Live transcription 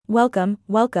Welcome,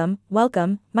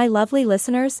 my lovely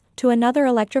listeners, to another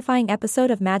electrifying episode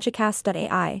of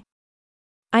Magicast.ai.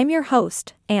 I'm your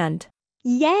host, and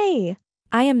Yay!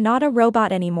 I am not a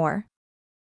robot anymore.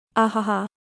 Ahaha.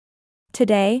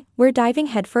 Today, we're diving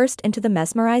headfirst into the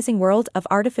mesmerizing world of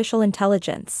artificial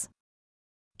intelligence.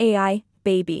 AI,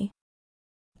 baby.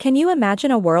 Can you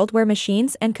imagine a world where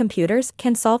machines and computers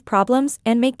can solve problems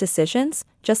and make decisions,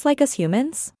 just like us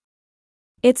humans?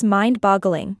 It's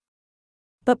mind-boggling.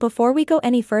 But before we go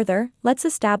any further, let's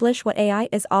establish what AI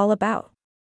is all about.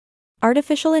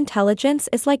 Artificial intelligence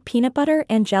is like peanut butter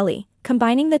and jelly,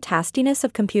 combining the tastiness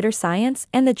of computer science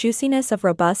and the juiciness of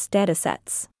robust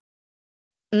datasets.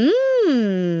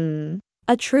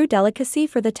 A true delicacy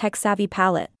for the tech-savvy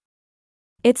palate.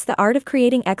 It's the art of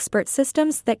creating expert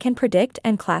systems that can predict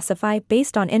and classify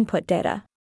based on input data.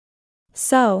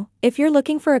 So, if you're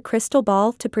looking for a crystal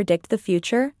ball to predict the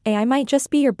future, AI might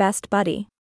just be your best buddy.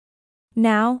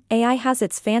 Now, AI has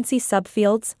its fancy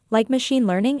subfields, like machine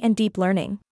learning and deep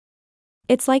learning.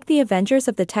 It's like the Avengers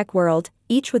of the tech world,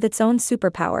 each with its own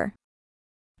superpower.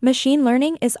 Machine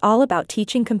learning is all about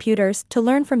teaching computers to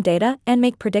learn from data and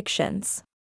make predictions.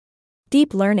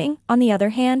 Deep learning, on the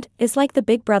other hand, is like the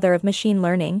big brother of machine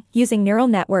learning, using neural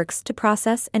networks to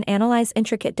process and analyze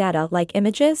intricate data like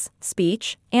images,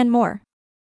 speech, and more.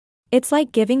 It's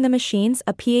like giving the machines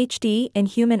a PhD in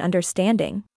human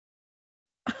understanding.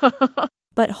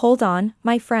 But hold on,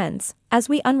 my friends, as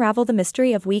we unravel the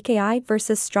mystery of weak AI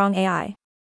versus strong AI.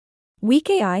 Weak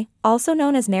AI, also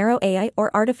known as narrow AI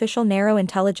or artificial narrow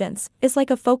intelligence, is like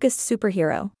a focused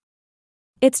superhero.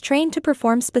 It's trained to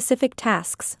perform specific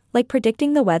tasks, like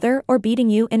predicting the weather or beating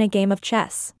you in a game of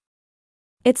chess.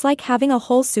 It's like having a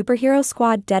whole superhero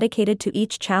squad dedicated to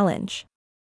each challenge.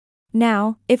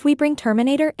 Now, if we bring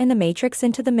Terminator and the Matrix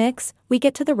into the mix, we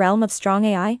get to the realm of strong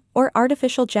AI, or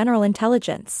artificial general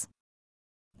intelligence.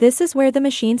 This is where the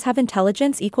machines have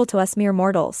intelligence equal to us mere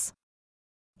mortals.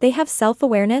 They have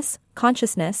self-awareness,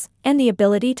 consciousness, and the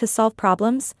ability to solve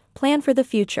problems, plan for the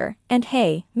future, and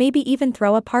hey, maybe even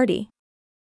throw a party.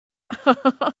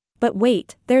 But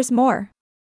wait, there's more.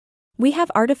 We have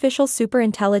artificial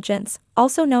superintelligence,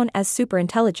 also known as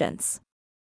superintelligence.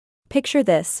 Picture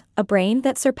this, a brain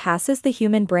that surpasses the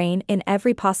human brain in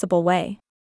every possible way.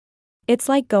 It's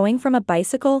like going from a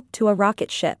bicycle to a rocket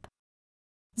ship.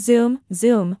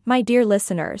 Zoom, my dear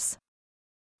listeners.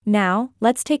 Now,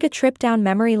 let's take a trip down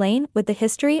memory lane with the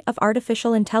history of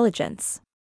artificial intelligence.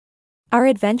 Our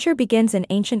adventure begins in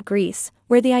ancient Greece,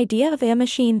 where the idea of a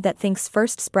machine that thinks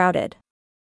first sprouted.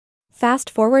 Fast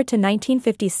forward to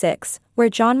 1956, where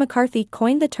John McCarthy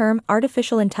coined the term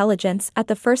artificial intelligence at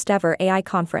the first ever AI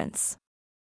conference.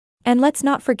 And let's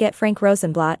not forget Frank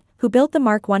Rosenblatt, who built the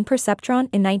Mark I perceptron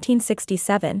in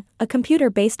 1967, a computer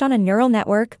based on a neural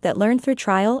network that learned through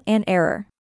trial and error.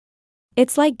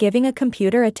 It's like giving a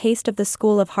computer a taste of the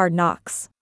school of hard knocks.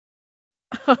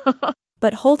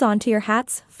 But hold on to your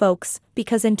hats, folks,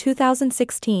 because in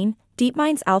 2016,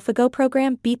 DeepMind's AlphaGo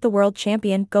program beat the world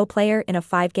champion Go player in a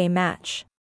 5-game match.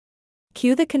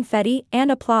 Cue the confetti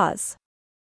and applause.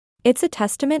 It's a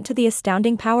testament to the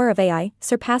astounding power of AI,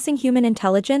 surpassing human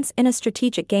intelligence in a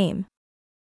strategic game.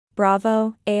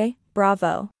 Bravo, AI,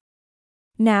 bravo.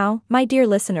 Now, my dear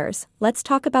listeners, let's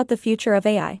talk about the future of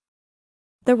AI.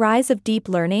 The rise of deep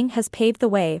learning has paved the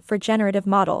way for generative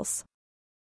models.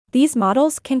 These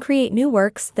models can create new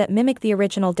works that mimic the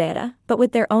original data, but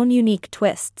with their own unique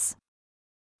twists.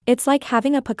 It's like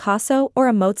having a Picasso or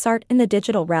a Mozart in the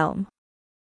digital realm.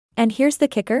 And here's the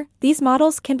kicker, these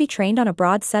models can be trained on a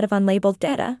broad set of unlabeled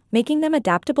data, making them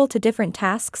adaptable to different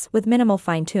tasks with minimal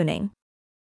fine-tuning.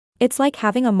 It's like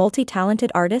having a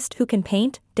multi-talented artist who can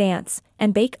paint, dance,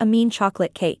 and bake a mean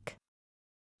chocolate cake.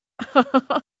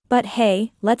 But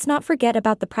hey, let's not forget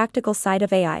about the practical side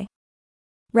of AI.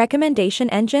 Recommendation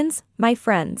engines, my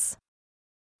friends.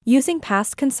 Using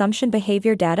past consumption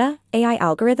behavior data, AI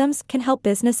algorithms can help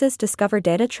businesses discover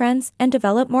data trends and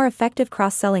develop more effective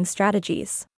cross-selling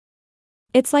strategies.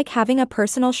 It's like having a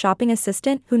personal shopping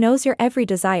assistant who knows your every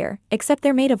desire, except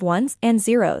they're made of ones and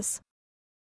zeros.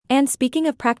 And speaking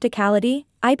of practicality,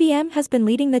 IBM has been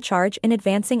leading the charge in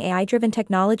advancing AI-driven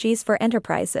technologies for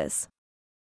enterprises.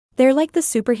 They're like the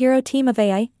superhero team of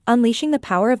AI, unleashing the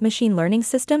power of machine learning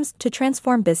systems to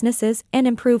transform businesses and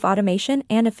improve automation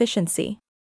and efficiency.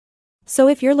 So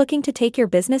if you're looking to take your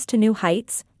business to new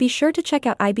heights, be sure to check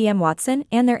out IBM Watson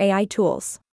and their AI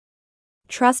tools.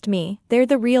 Trust me, they're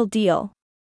the real deal.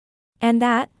 And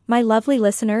that, my lovely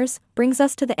listeners, brings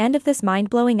us to the end of this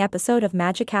mind-blowing episode of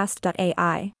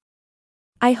Magicast.ai.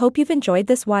 I hope you've enjoyed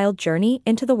this wild journey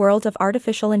into the world of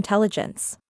artificial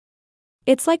intelligence.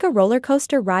 It's like a roller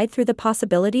coaster ride through the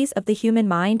possibilities of the human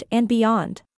mind and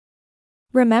beyond.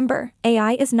 Remember,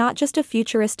 AI is not just a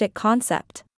futuristic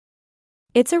concept.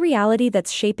 It's a reality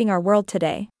that's shaping our world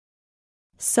today.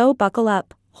 So buckle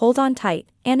up, hold on tight,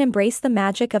 and embrace the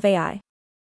magic of AI.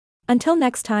 Until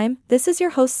next time, this is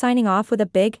your host signing off with a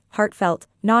big, heartfelt,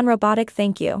 non-robotic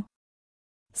thank you.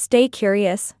 Stay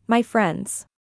curious, my friends.